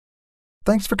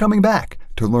Thanks for coming back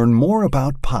to learn more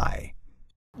about P.I.E.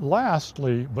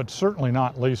 Lastly, but certainly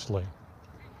not leastly,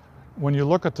 when you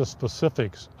look at the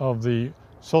specifics of the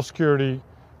Social Security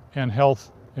and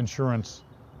health insurance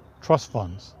trust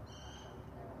funds,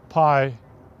 P.I.E.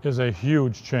 is a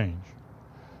huge change.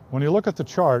 When you look at the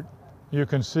chart, you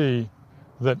can see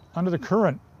that under the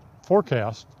current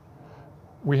forecast,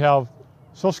 we have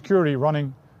Social Security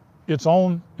running its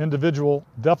own individual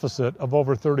deficit of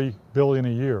over $30 billion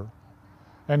a year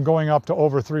and going up to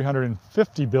over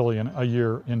 $350 billion a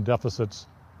year in deficits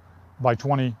by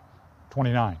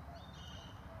 2029.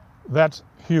 That's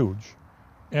huge,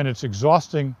 and it's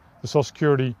exhausting the Social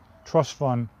Security Trust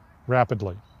Fund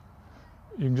rapidly.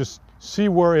 You can just see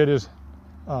where it is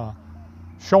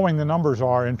showing the numbers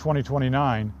are in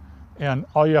 2029, and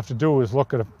all you have to do is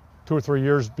look at 2 or 3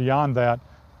 years beyond that,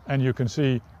 and you can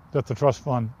see that the trust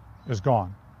fund is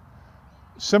gone.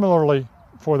 Similarly,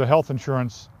 for the health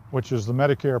insurance, which is the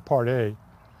Medicare Part A,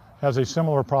 has a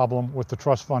similar problem with the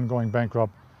trust fund going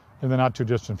bankrupt in the not too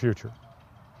distant future.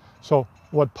 So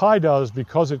what P.I.E. does,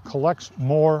 because it collects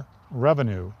more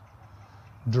revenue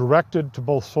directed to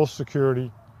both Social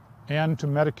Security and to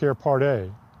Medicare Part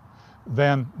A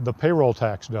than the payroll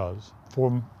tax does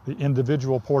for the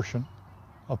individual portion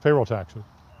of payroll taxes,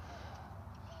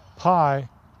 P.I.E.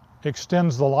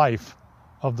 extends the life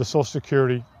of the Social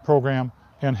Security program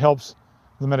and helps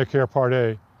the Medicare Part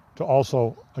A to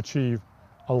also achieve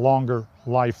a longer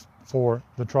life for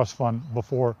the trust fund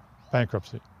before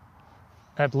bankruptcy.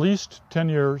 At least 10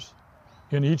 years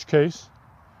in each case,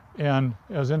 and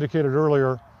as indicated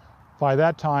earlier, by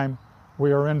that time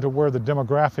we are into where the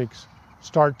demographics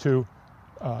start to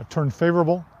turn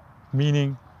favorable,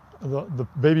 meaning the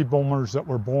baby boomers that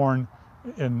were born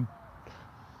in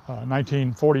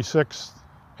 1946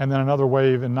 and then another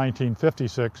wave in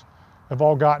 1956 have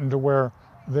all gotten to where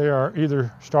they are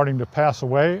either starting to pass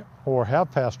away or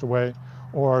have passed away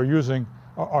or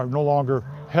are no longer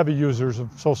heavy users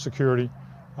of Social Security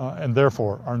and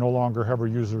therefore are no longer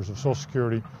heavy users of Social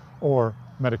Security or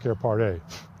Medicare Part A.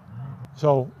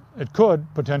 So it could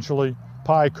potentially,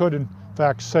 P.I.E. could in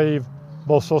fact save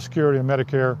both Social Security and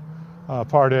Medicare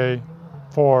Part A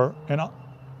for an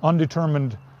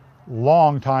undetermined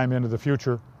long time into the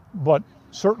future, but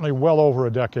certainly well over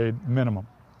a decade minimum.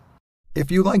 If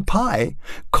you like P.I.E.,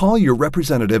 call your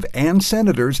representative and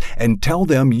senators and tell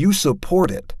them you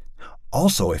support it.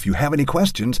 Also, if you have any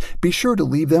questions, be sure to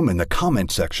leave them in the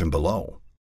comment section below.